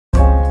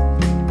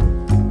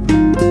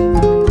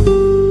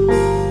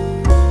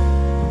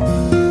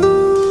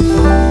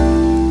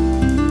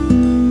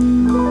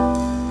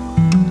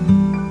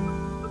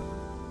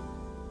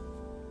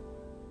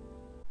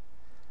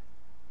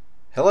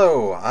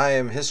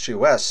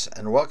HistoryWes,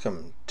 and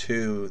welcome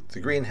to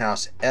the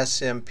Greenhouse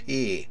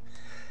SMP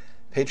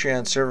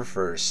Patreon server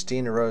for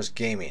Stina Rose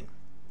Gaming.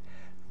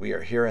 We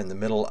are here in the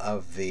middle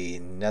of the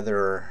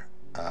Nether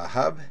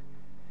hub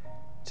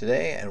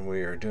today, and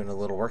we are doing a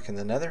little work in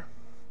the Nether.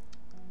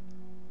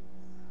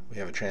 We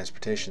have a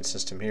transportation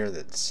system here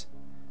that's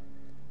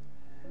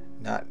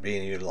not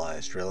being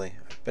utilized really,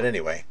 but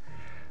anyway,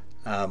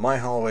 my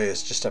hallway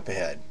is just up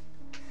ahead.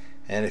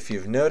 And if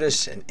you've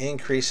noticed an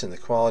increase in the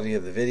quality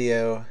of the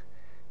video,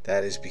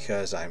 that is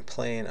because I'm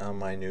playing on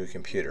my new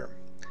computer.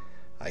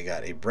 I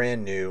got a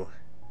brand new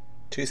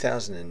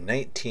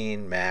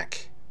 2019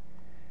 Mac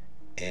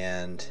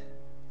and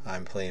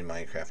I'm playing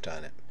Minecraft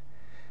on it.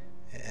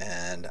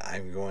 And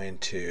I'm going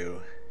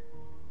to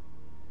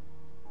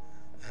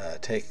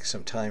take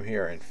some time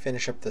here and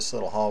finish up this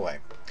little hallway.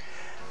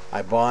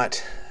 I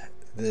bought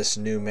this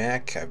new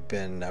Mac. I've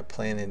been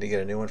planning to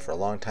get a new one for a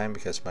long time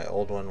because my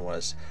old one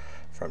was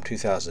from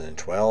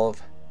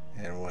 2012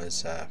 and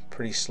was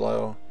pretty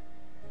slow,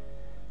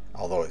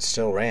 although it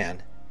still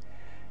ran.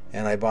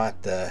 And I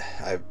bought the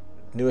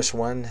newest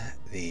one,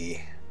 the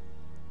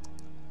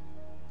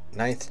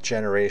 9th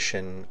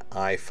generation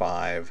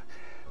i5.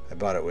 I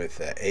bought it with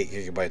 8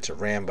 gigabytes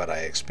of RAM, but I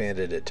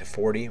expanded it to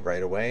 40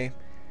 right away,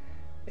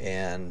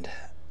 and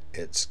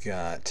it's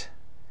got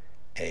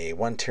a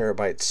 1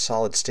 terabyte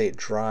solid state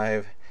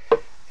drive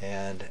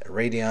and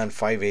Radeon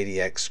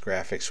 580X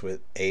graphics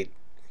with 8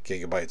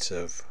 gigabytes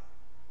of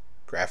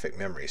graphic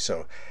memory.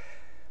 So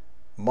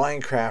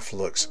Minecraft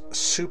looks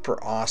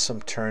super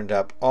awesome, turned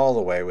up all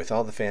the way with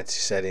all the fancy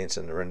settings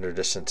and the render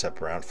distance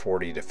up around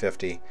 40 to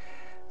 50.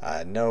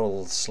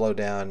 No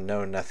slowdown,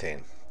 no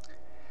nothing.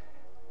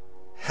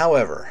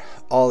 However,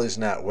 all is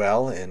not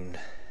well in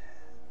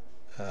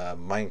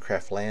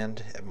Minecraft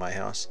land at my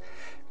house,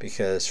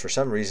 because for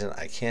some reason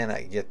I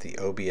cannot get the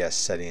OBS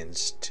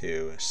settings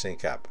to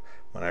sync up.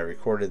 When I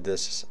recorded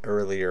this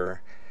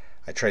earlier,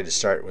 I tried to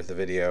start with the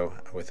video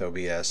with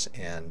OBS,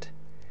 and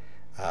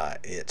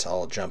it's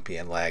all jumpy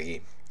and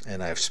laggy,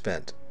 and I've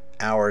spent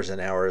hours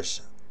and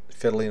hours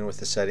fiddling with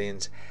the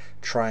settings,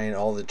 trying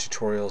all the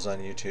tutorials on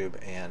YouTube,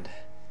 and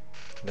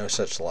no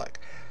such luck.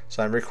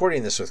 So I'm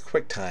recording this with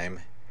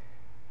QuickTime,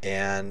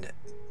 and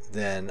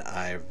then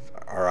I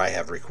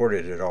have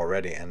recorded it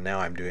already, and now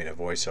I'm doing a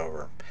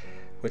voiceover,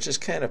 which is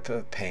kind of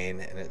a pain,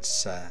 and it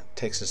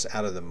takes us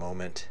out of the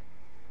moment.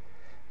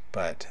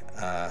 But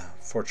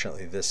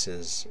fortunately, this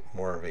is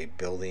more of a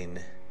building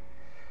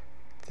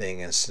thing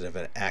instead of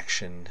an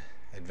action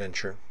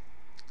adventure.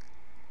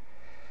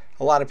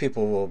 A lot of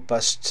people will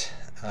bust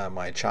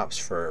my chops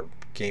for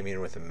gaming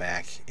with a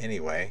Mac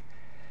anyway,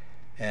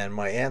 and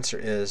my answer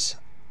is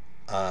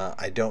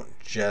I don't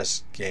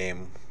just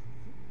game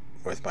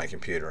with my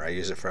computer. I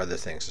use it for other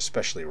things,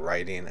 especially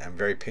writing. I'm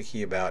very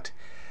picky about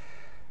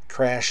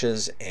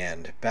crashes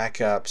and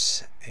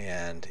backups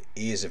and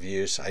ease of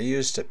use. I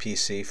used a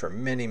PC for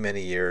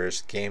many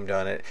years, gamed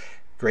on it,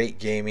 great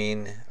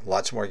gaming,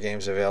 lots more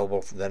games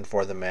available than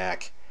for the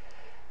Mac.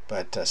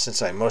 But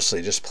since I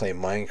mostly just play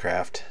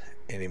Minecraft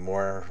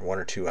anymore, 1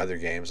 or 2 other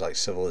games like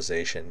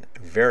Civilization,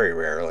 very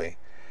rarely,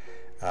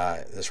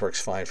 this works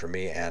fine for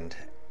me, and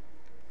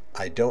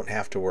I don't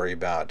have to worry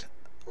about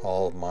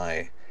all of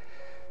my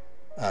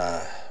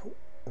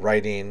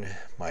writing,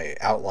 my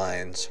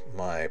outlines,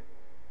 my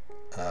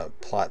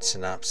plot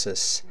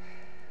synopses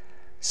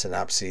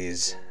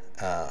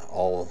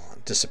all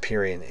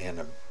disappearing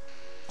in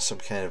some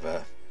kind of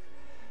a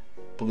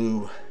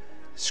blue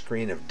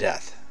screen of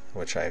death,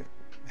 which I've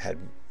had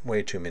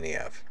way too many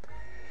of.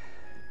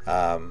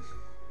 Let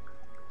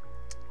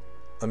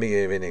me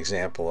give you an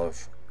example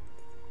of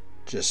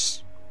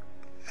just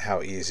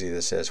how easy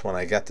this is. When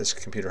I got this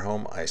computer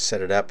home, I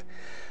set it up.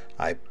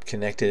 I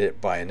connected it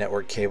by a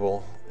network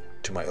cable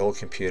to my old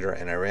computer,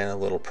 and I ran a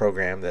little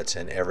program that's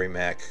in every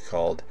Mac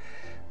called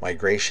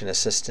Migration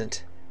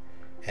Assistant,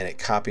 and it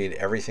copied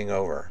everything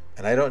over.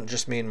 And I don't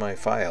just mean my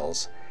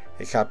files,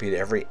 it copied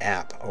every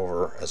app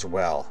over as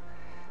well.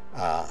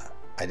 I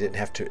didn't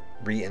have to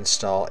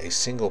reinstall a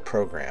single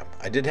program.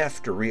 I did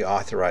have to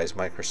reauthorize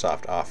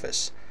Microsoft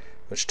Office,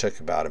 which took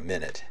about a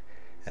minute,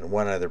 and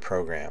one other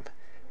program,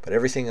 but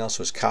everything else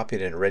was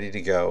copied and ready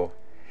to go.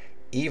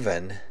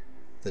 Even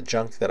the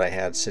junk that I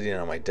had sitting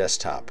on my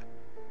desktop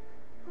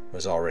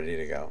was all ready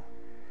to go.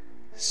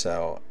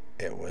 So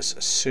it was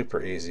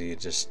super easy. You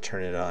just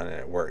turn it on and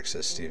it works,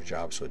 as Steve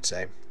Jobs would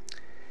say.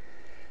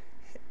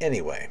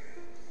 Anyway,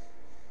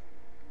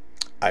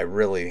 I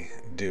really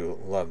do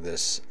love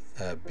this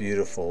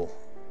beautiful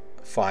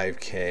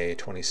 5K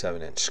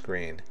 27-inch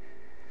screen.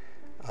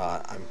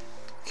 I'm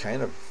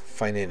kind of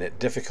finding it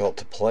difficult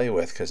to play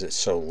with because it's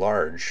so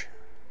large.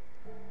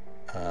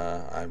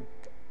 I've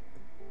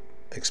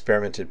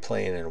experimented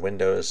playing in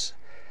Windows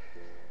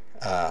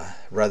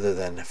rather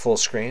than full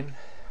screen,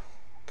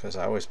 because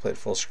I always played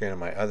full screen on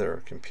my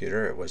other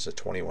computer. It was a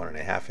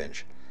 21.5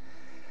 inch.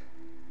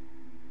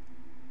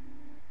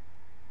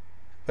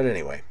 But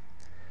anyway,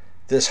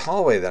 this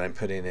hallway that I'm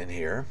putting in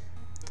here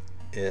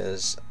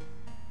is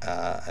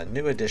a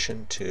new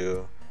addition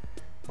to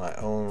my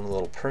own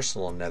little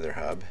personal nether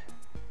hub,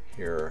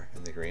 here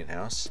in the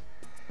greenhouse.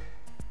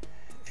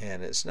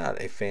 And it's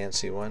not a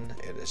fancy one.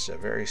 It is a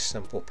very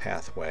simple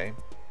pathway,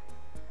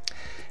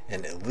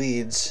 and it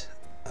leads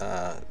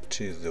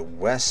to the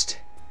west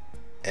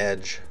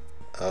edge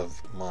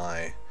of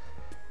my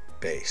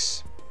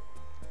base.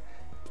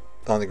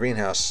 On the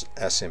Greenhouse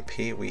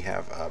SMP, we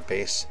have a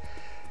base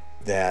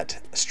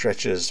that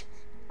stretches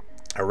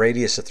a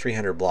radius of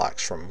 300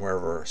 blocks from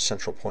wherever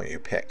central point you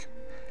pick.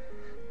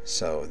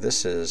 So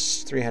this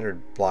is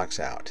 300 blocks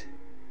out,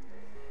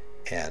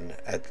 and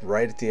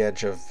right at the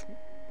edge of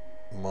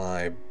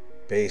my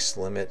base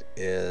limit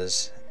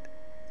is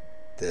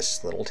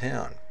this little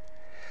town.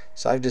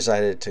 So I've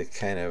decided to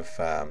kind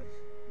of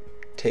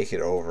take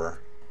it over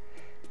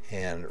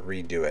and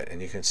redo it.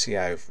 And you can see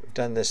I've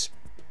done this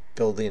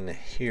building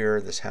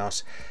here, this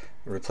house,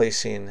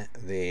 replacing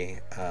the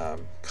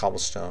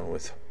cobblestone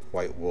with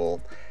white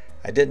wool.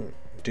 I didn't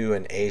do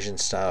an Asian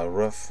style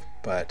roof,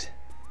 but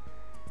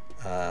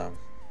I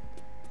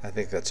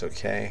think that's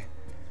okay.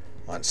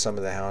 On some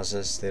of the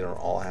houses, they don't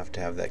all have to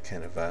have that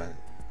kind of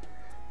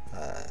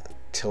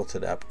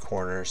tilted up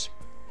corners.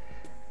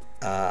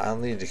 I'll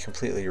need to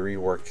completely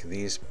rework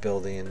these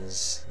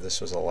buildings.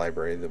 This was a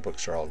library, the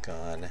books are all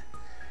gone,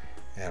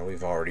 and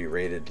we've already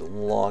raided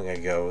long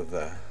ago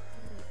the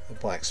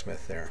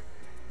blacksmith there.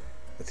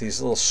 But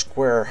these little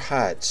square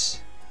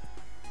huts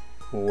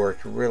will work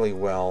really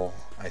well,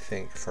 I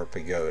think, for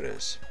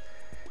pagodas.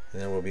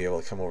 And then we'll be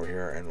able to come over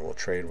here and we'll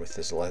trade with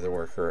this leather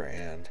worker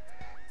and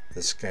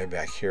this guy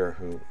back here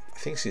who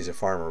thinks he's a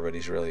farmer, but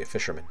he's really a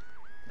fisherman.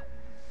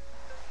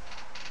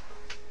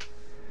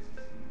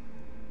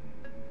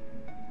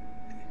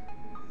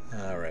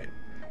 Alright,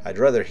 I'd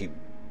rather he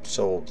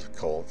sold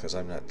coal because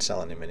I'm not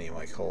selling him any of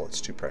my coal, it's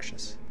too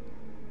precious.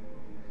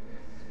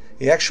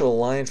 The actual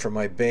line for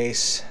my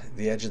base,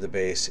 the edge of the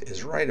base,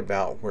 is right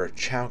about where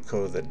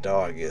Chowco the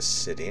dog is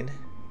sitting.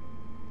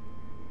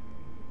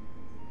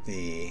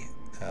 The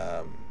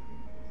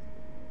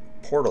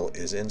portal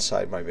is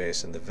inside my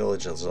base and the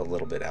village is a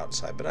little bit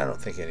outside, but I don't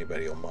think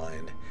anybody will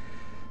mind.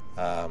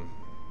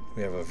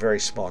 We have a very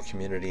small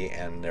community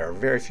and there are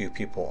very few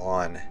people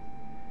on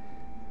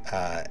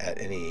at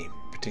any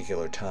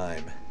particular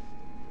time.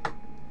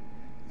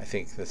 I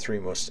think the three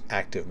most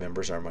active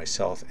members are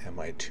myself and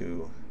my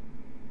two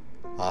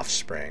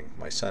offspring,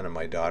 my son and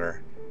my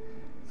daughter,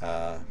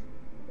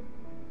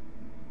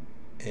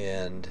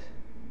 and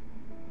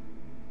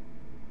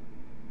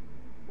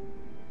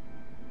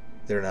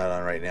they're not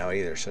on right now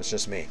either, so it's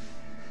just me.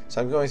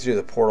 So I'm going through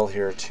the portal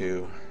here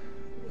to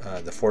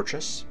the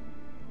fortress.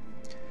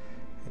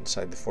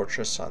 Inside the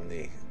fortress on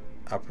the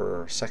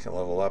upper second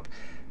level up,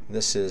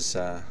 this is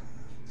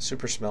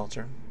super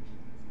smelter.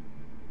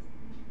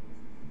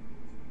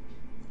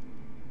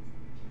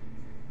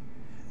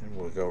 And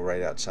we'll go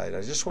right outside.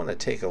 I just want to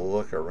take a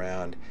look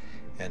around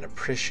and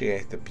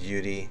appreciate the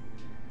beauty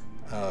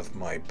of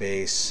my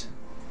base.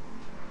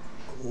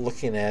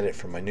 Looking at it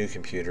from my new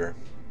computer,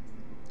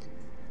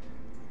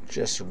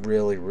 just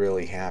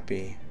really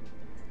happy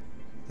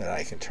that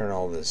I can turn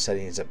all the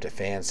settings up to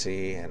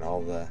fancy and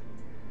all the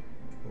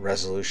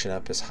resolution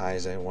up as high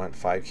as I want,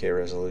 5K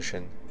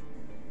resolution.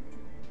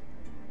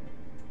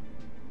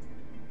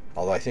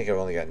 Although I think I've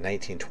only got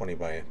 1920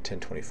 by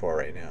 1024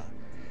 right now.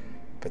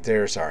 But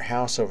there's our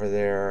house over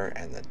there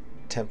and the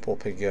temple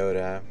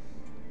pagoda,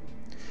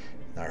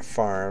 our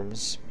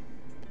farms,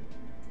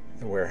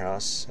 the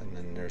warehouse, and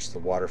then there's the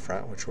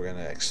waterfront, which we're going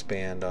to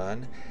expand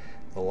on,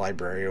 the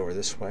library over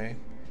this way,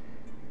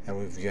 and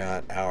we've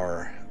got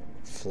our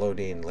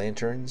floating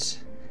lanterns,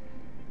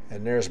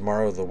 and there's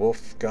Morrow the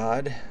wolf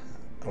god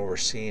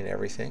overseeing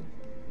everything.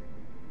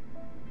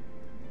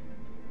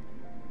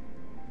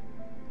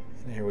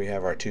 And here we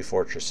have our two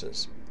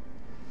fortresses.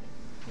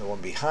 The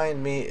one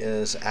behind me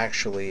is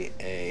actually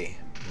a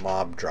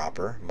mob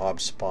dropper, mob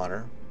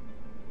spawner.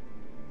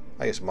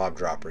 I guess mob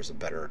dropper is a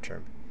better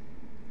term.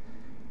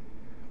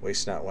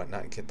 Waste not, want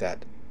not, get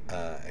that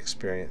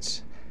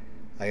experience.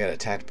 I got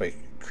attacked by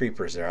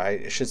creepers there.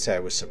 I should say I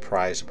was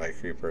surprised by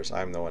creepers.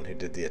 I'm the one who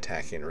did the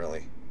attacking,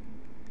 really.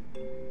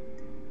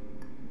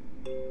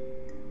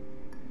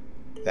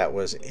 That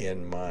was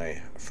in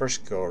my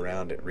first go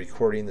around at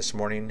recording this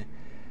morning,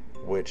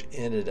 which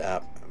ended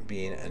up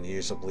being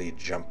unusably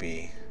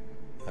jumpy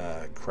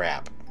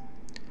crap.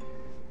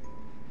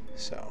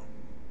 So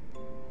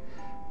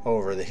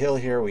over the hill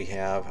here we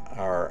have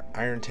our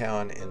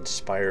Irontown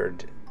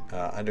inspired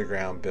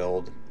underground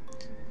build.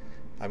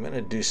 I'm going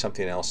to do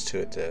something else to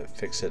it to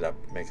fix it up,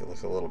 make it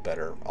look a little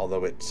better,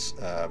 although it's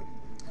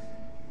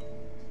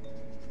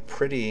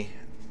pretty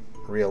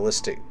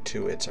realistic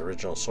to its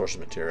original source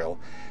material,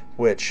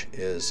 which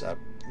is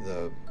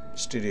the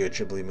Studio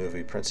Ghibli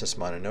movie Princess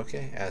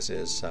Mononoke, as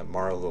is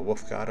Morrow the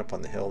wolf god up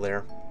on the hill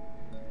there.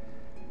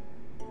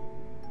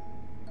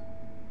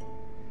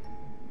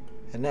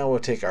 And now we'll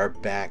take our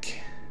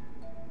back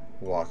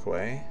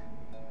walkway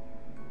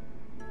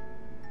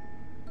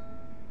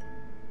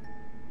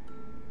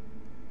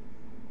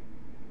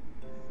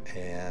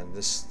and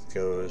this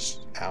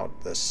goes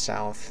out the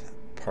south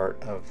part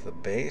of the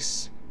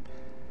base.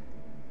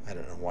 I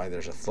don't know why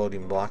there's a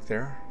floating block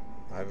there.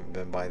 I haven't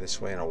been by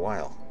this way in a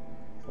while.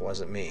 It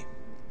wasn't me.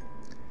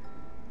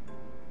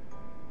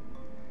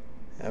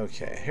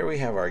 Okay, here we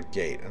have our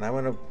gate, and I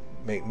want to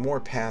make more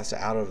paths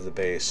out of the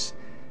base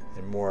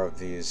and more of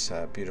these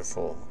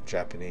beautiful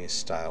Japanese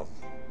style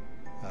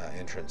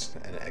entrance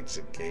and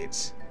exit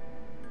gates.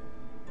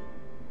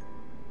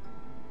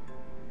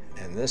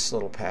 And this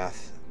little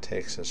path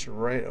takes us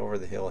right over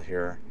the hill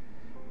here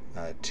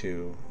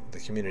to the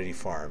community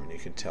farm, and you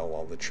can tell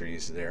all the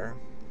trees there.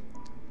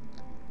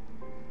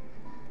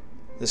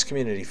 This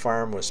community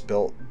farm was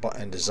built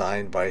and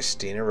designed by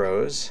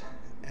HistoryWes,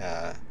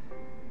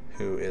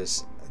 who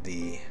is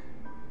the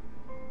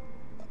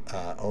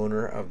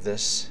owner of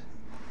this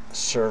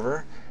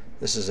server.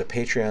 This is a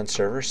Patreon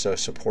server, so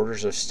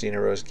supporters of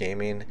HistoryWes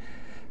Gaming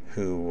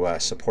who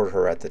support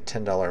her at the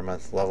 $10 a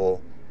month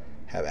level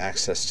have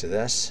access to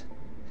this,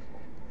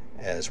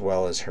 as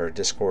well as her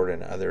Discord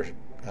and other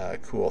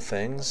cool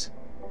things,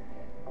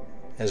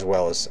 as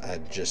well as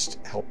just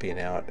helping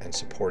out and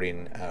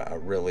supporting a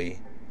really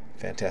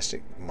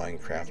fantastic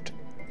Minecraft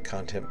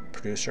content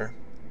producer.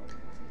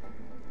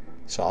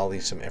 So I'll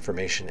leave some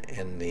information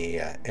in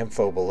the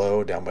info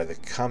below down by the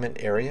comment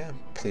area.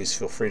 Please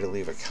feel free to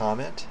leave a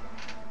comment.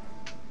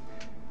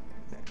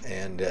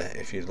 And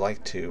if you'd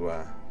like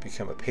to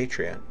become a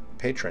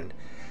patron,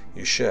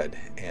 you should,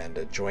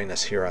 and join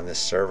us here on this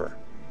server.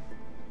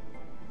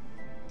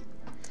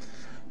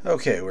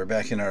 Okay, we're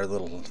back in our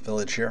little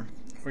village here.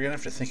 We're gonna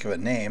have to think of a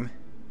name.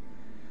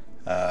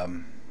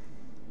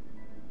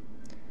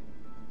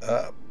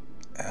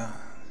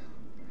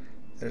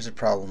 There's a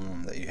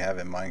problem that you have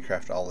in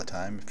Minecraft all the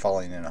time,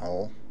 falling in a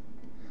hole.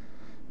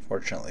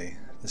 Fortunately,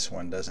 this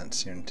one doesn't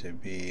seem to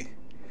be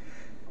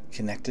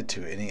connected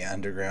to any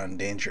underground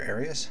danger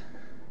areas.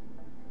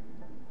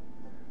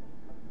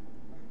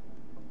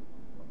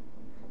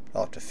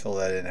 I'll have to fill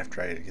that in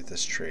after I get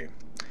this tree.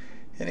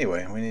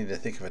 Anyway, we need to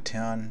think of a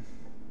town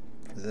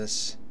for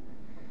this.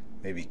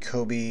 Maybe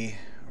Kobe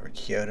or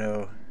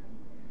Kyoto.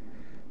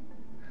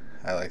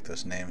 I like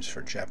those names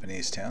for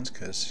Japanese towns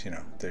because, you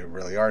know, they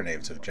really are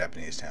names of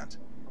Japanese towns.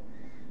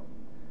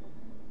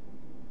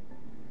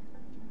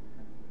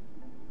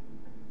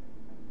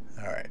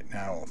 Alright,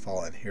 now I won't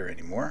fall in here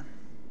anymore.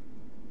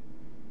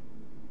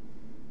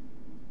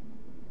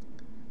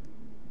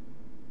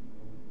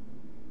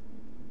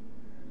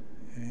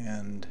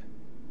 And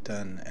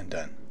done and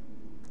done.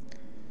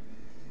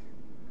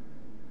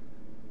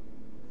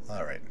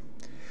 Alright,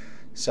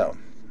 so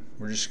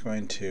we're just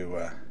going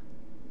to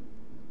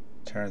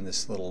turn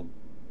this little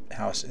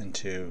house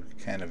into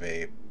kind of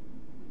a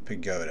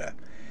pagoda.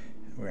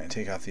 We're going to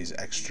take off these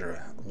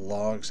extra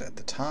logs at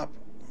the top,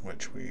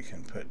 which we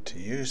can put to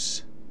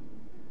use.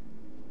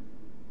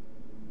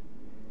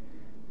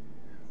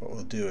 What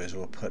we'll do is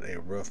we'll put a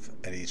roof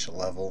at each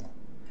level,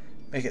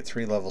 make it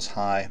 3 levels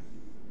high.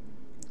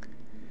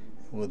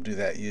 We'll do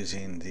that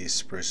using these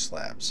spruce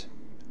slabs,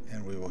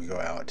 and we will go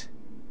out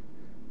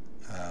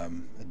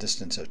a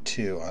distance of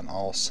 2 on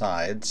all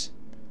sides,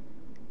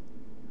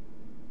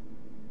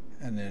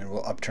 and then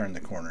we'll upturn the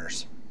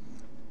corners.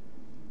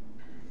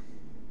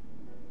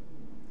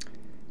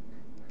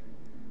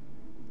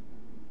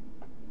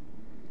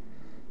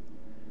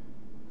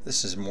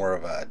 This is more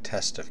of a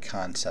test of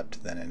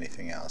concept than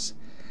anything else.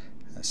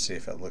 Let's see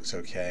if it looks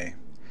okay.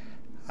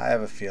 I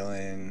have a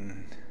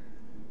feeling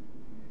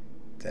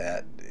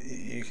that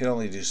you can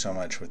only do so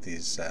much with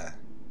these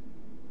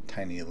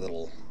tiny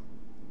little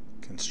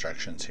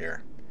constructions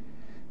here,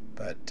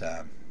 but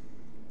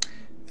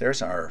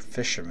there's our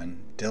fisherman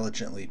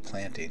diligently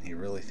planting. He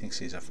really thinks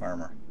he's a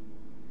farmer.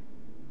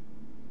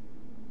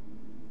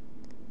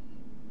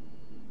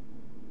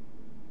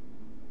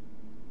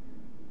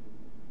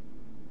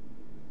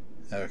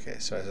 Okay,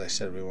 so as I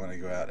said, we want to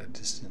go out a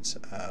distance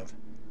of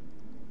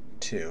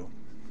 2.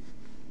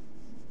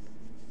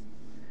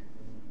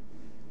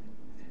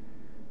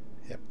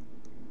 Yep,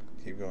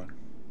 keep going.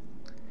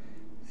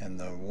 And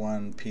the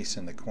one piece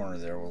in the corner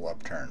there will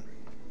upturn.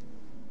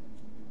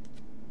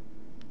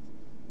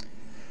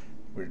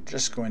 We're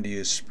just going to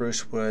use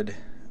spruce wood,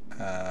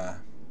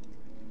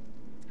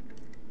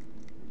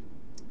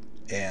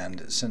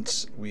 and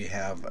since we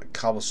have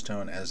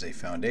cobblestone as a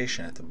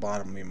foundation at the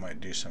bottom, we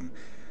might do some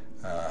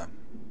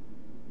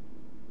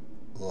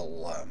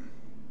little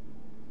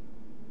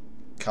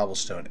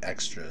cobblestone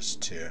extras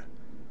to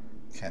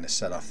kind of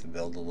set off the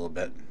build a little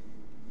bit.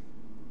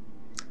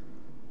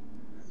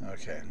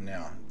 Okay,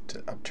 now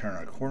to upturn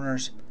our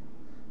corners,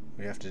 what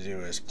we have to do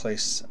is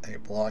place a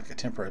block, a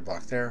temporary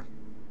block there,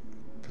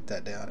 put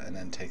that down, and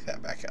then take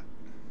that back up.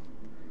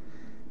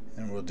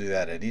 And we'll do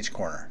that at each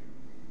corner.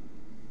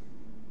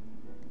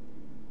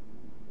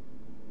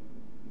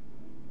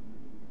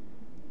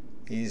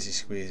 Easy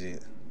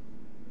squeezy.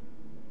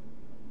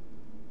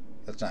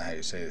 That's not how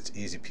you say it, it's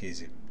easy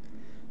peasy.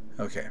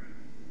 Okay.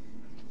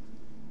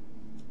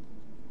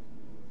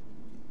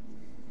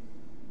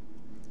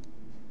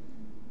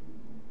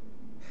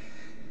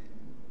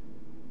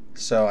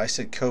 So I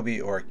said Kobe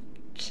or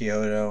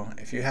Kyoto.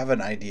 If you have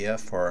an idea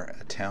for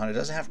a town, it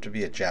doesn't have to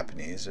be a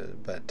Japanese,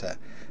 but a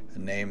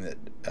name that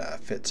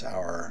fits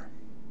our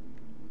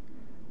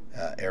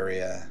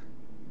area,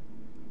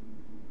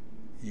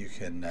 you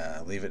can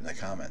leave it in the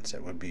comments.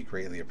 It would be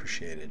greatly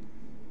appreciated.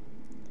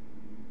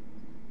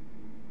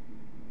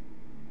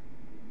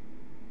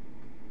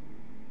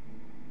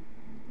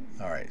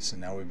 Alright, so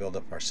now we build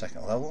up our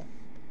second level,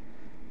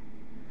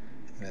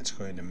 and it's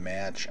going to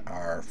match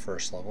our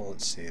first level.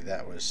 Let's see,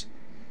 that was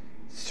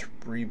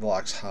 3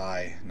 blocks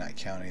high, not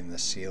counting the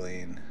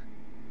ceiling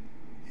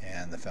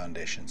and the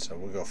foundation. So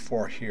we'll go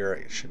 4 here.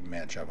 It should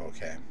match up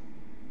okay.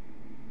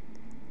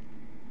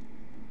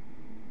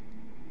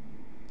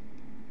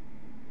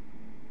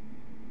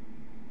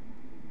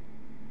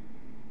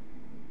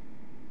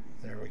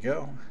 There we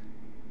go.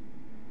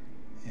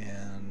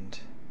 And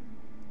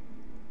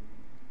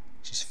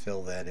just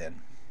fill that in.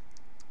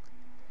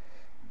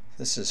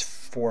 This is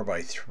 4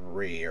 by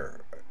 3 or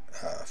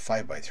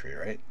 5 by 3,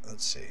 right?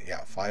 Let's see.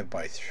 Yeah, 5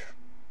 by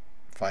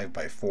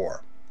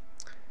 4.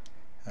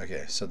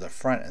 Okay, so the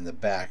front and the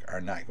back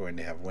are not going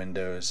to have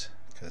windows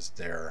because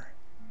they're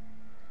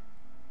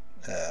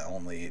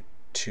only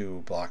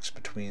 2 blocks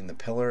between the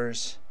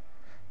pillars.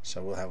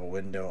 So we'll have a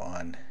window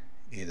on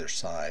either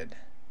side,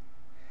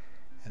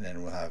 and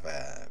then we'll have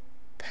a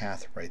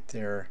path right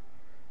there,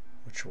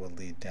 which will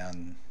lead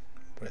down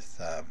with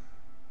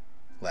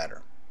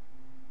ladder.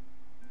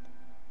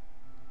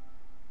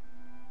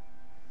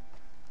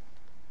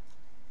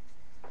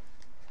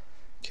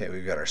 Okay,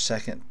 we've got our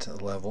second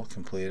level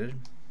completed,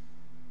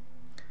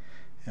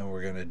 and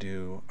we're going to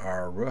do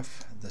our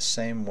roof the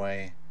same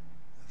way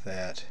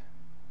that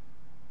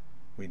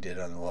we did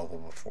on the level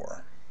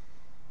before.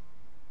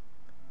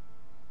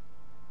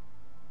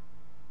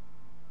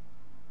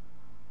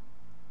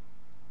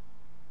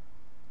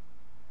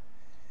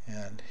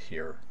 And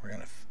here we're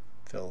going to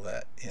fill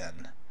that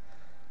in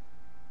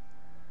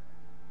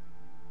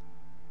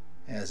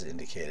as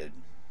indicated.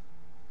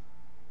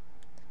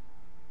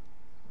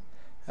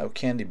 Oh,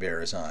 Candy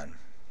Bear is on.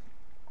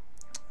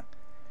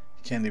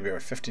 Candy Bear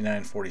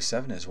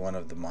 5947 is one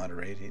of the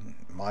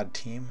mod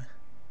team.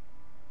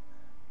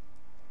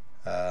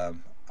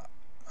 I'm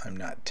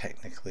not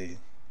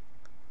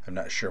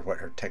sure what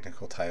her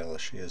technical title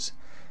is. She is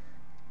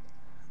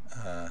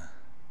the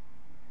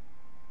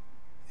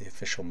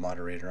official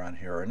moderator on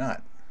here or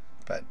not,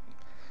 but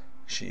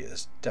she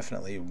is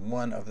definitely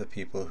one of the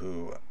people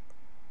who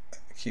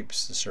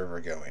keeps the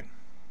server going.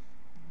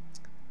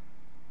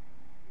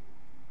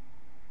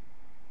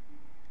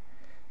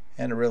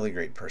 And a really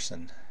great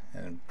person,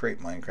 and a great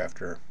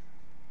Minecrafter,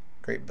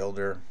 great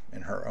builder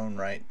in her own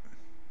right.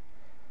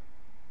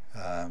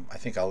 I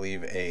think I'll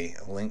leave a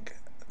link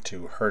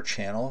to her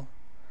channel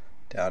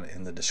down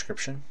in the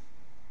description.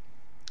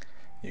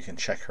 You can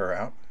check her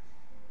out.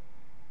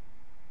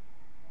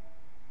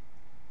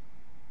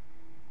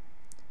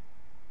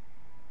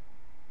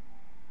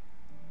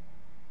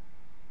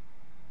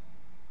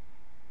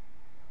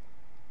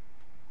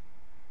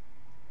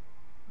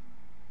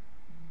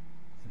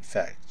 In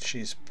fact,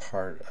 she's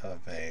part of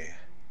a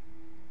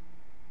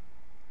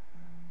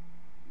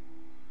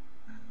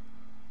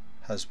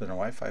husband and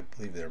wife, I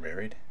believe they're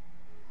married,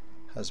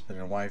 husband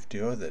and wife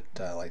duo that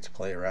like to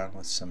play around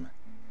with some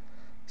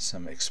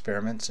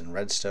experiments in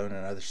redstone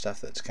and other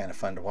stuff that's kind of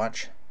fun to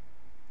watch.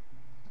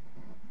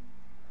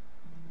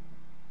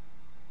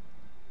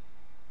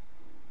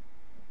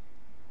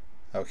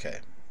 Okay,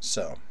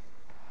 so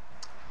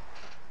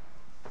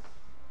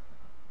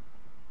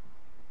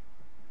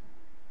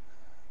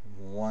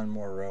one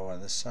more row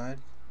on this side.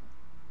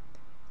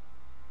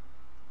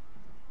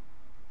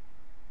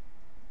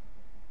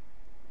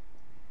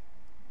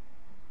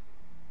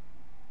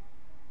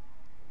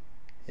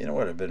 You know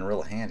what would have been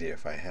real handy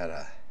if I had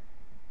a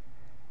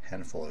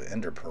handful of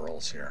ender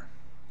pearls here.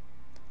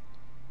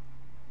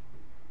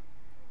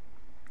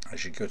 I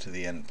should go to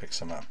the end and pick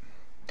some up.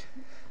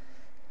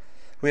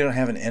 We don't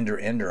have an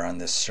ender on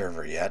this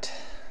server yet,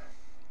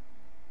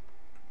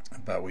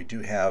 but we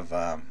do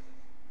have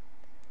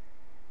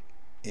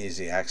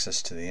easy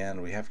access to the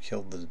end. We have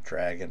killed the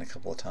dragon a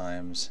couple of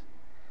times,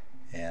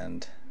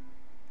 and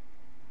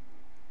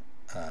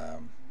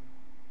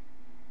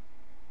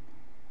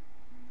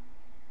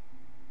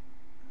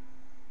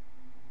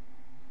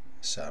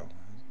so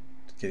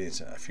getting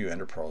a few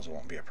ender pearls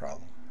won't be a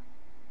problem.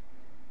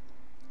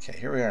 Okay,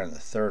 here we are in the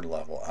third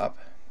level up,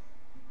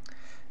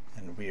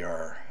 and we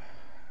are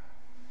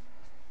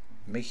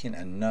making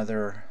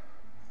another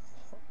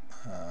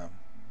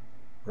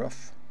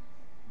roof.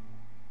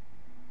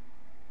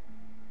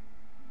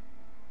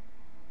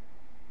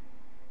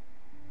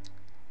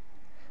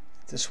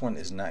 This one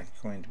is not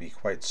going to be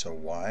quite so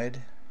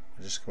wide.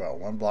 We'll just go out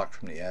 1 block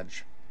from the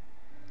edge,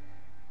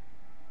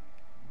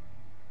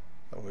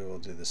 but we will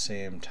do the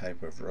same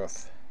type of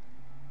roof.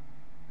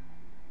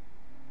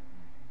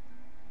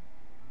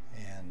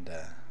 And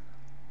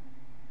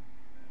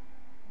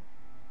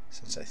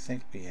since I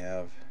think we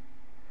have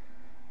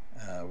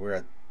we're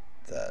at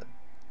the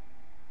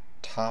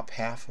top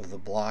half of the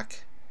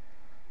block,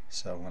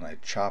 so when I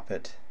chop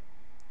it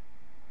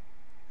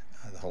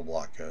the whole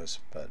block goes.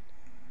 But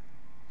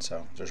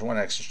so there's one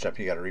extra step,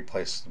 you got to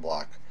replace the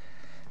block,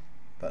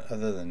 but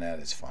other than that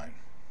it's fine.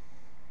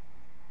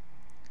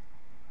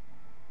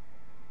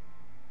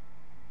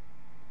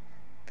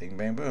 Bing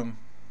bang boom.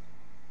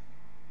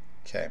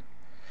 Okay,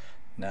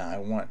 now I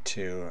want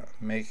to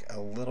make a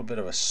little bit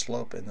of a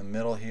slope in the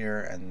middle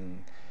here,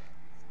 and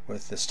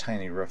with this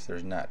tiny roof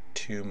there's not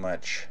too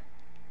much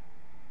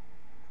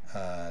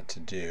to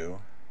do.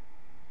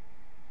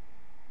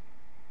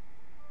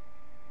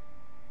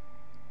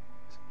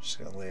 So I'm just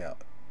going to lay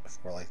out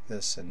for like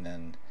this and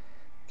then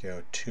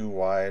go too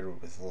wide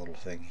with a little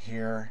thing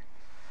here.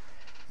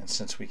 And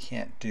since we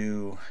can't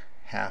do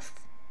half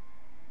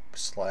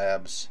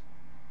slabs,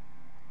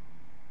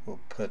 we'll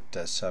put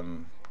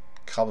some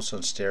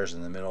cobblestone stairs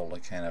in the middle to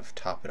kind of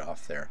top it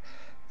off there.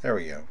 There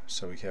we go.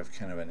 So we have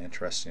kind of an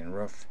interesting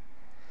roof.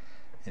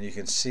 And you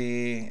can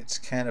see it's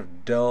kind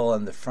of dull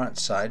on the front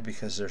side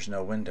because there's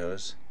no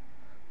windows.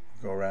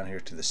 Go around here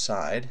to the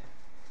side,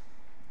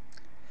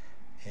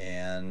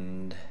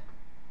 and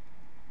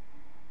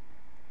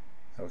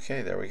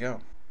okay, there we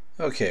go.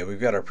 Okay, we've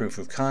got our proof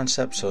of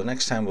concept, so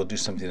next time we'll do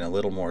something a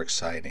little more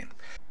exciting.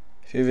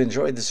 If you've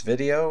enjoyed this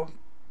video,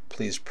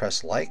 please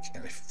press like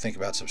and think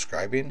about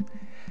subscribing.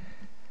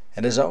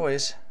 And as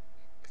always,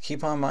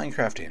 keep on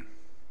Minecrafting.